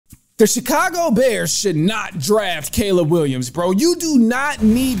The Chicago Bears should not draft Caleb Williams, bro. You do not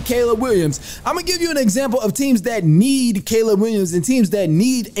need Caleb Williams. I'm going to give you an example of teams that need Caleb Williams and teams that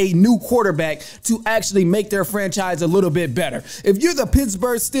need a new quarterback to actually make their franchise a little bit better. If you're the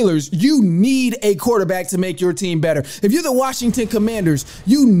Pittsburgh Steelers, you need a quarterback to make your team better. If you're the Washington Commanders,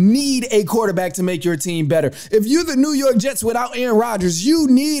 you need a quarterback to make your team better. If you're the New York Jets without Aaron Rodgers, you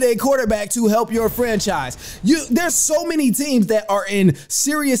need a quarterback to help your franchise. There's so many teams that are in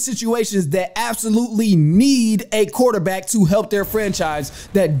serious situations that absolutely need a quarterback to help their franchise,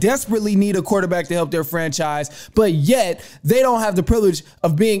 that desperately need a quarterback to help their franchise, but yet they don't have the privilege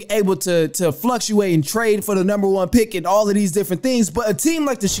of being able to fluctuate and trade for the #1 pick and all of these different things. But a team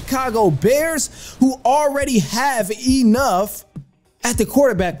like the Chicago Bears, who already have enough at the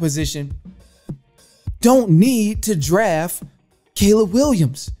quarterback position, don't need to draft Caleb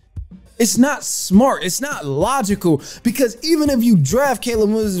Williams. It's not smart. It's not logical, because even if you draft Caleb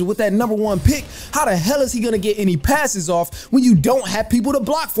Williams with that #1 pick, how the hell is he going to get any passes off when you don't have people to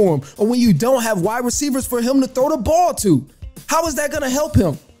block for him, or when you don't have wide receivers for him to throw the ball to? How is that going to help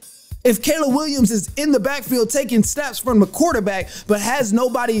him? If Caleb Williams is in the backfield taking snaps from the quarterback, but has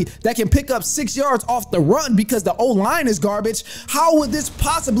nobody that can pick up 6 yards off the run because the O-line is garbage, how would this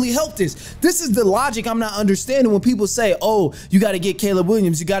possibly help this? This is the logic I'm not understanding when people say, oh, you got to get Caleb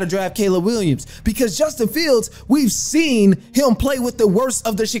Williams, you got to draft Caleb Williams. Because Justin Fields, we've seen him play with the worst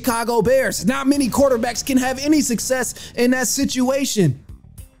of the Chicago Bears. Not many quarterbacks can have any success in that situation.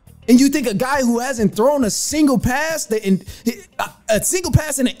 And you think a guy who hasn't thrown a single pass in the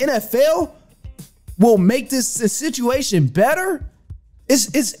NFL will make this situation better?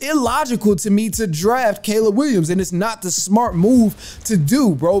 It's illogical to me to draft Caleb Williams, and it's not the smart move to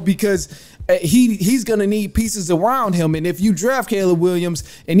do, bro, because he's going to need pieces around him. And if you draft Caleb Williams,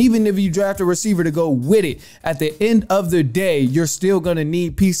 and even if you draft a receiver to go with it, at the end of the day, you're still going to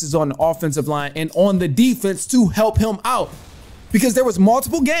need pieces on the offensive line and on the defense to help him out. Because there was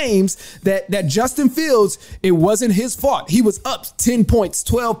multiple games that Justin Fields, it wasn't his fault. He was up 10 points,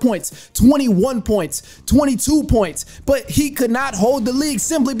 12 points, 21 points, 22 points, but he could not hold the league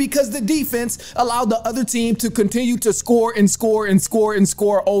simply because the defense allowed the other team to continue to score and score and score and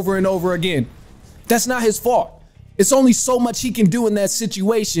score over and over again. That's not his fault. It's only so much he can do in that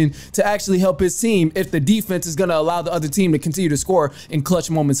situation to actually help his team if the defense is going to allow the other team to continue to score in clutch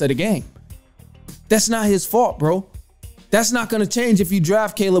moments of the game. That's not his fault, bro. That's not going to change if you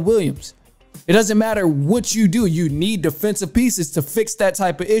draft Caleb Williams. It doesn't matter what you do. You need defensive pieces to fix that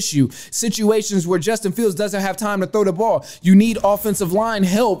type of issue. Situations where Justin Fields doesn't have time to throw the ball, you need offensive line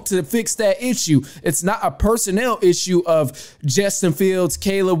help to fix that issue. It's not a personnel issue of Justin Fields,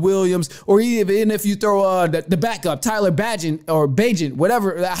 Caleb Williams, or even if you throw the backup, Tyler Bagent,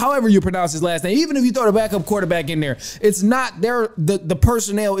 whatever, however you pronounce his last name, even if you throw the backup quarterback in there, it's not the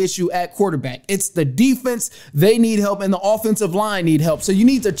personnel issue at quarterback. It's the defense. They need help, and the offensive line need help. So you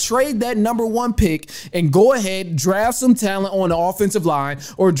need to trade that #1 pick and go ahead, draft some talent on the offensive line,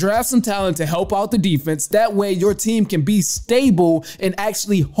 or draft some talent to help out the defense. That way your team can be stable and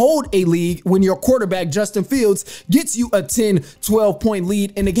actually hold a lead when your quarterback, Justin Fields, gets you a 10, 12-point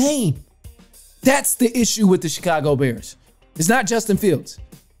lead in the game. That's the issue with the Chicago Bears. It's not Justin Fields.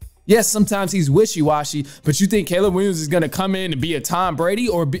 Yes, sometimes he's wishy-washy, but you think Caleb Williams is going to come in and be a Tom Brady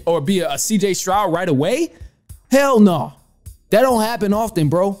or be a CJ Stroud right away? Hell no. That don't happen often,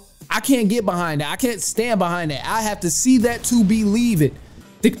 bro. I can't get behind that. I can't stand behind that. I have to see that to believe it.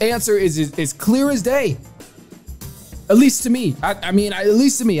 The answer is clear as day. At least to me. I mean, at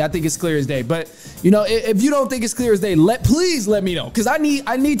least to me, I think it's clear as day. But, you know, if you don't think it's clear as day, please let me know. Because I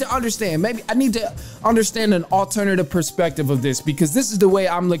need to understand. Maybe I need to understand an alternative perspective of this, because this is the way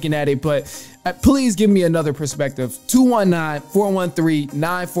I'm looking at it. But please give me another perspective.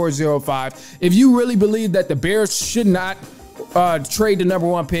 219-413-9405. If you really believe that the Bears should not trade the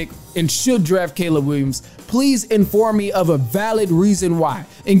 #1 pick and should draft Caleb Williams, please inform me of a valid reason why,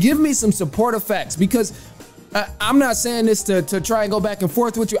 and give me some supportive facts, because I'm not saying this to try and go back and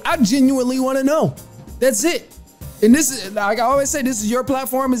forth with you. I genuinely want to know. That's it. And this is, like I always say, this is your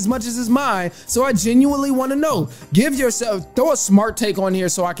platform as much as it's mine. So I genuinely want to know. Throw a smart take on here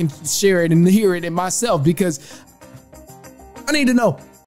so I can share it and hear it in myself, because I need to know.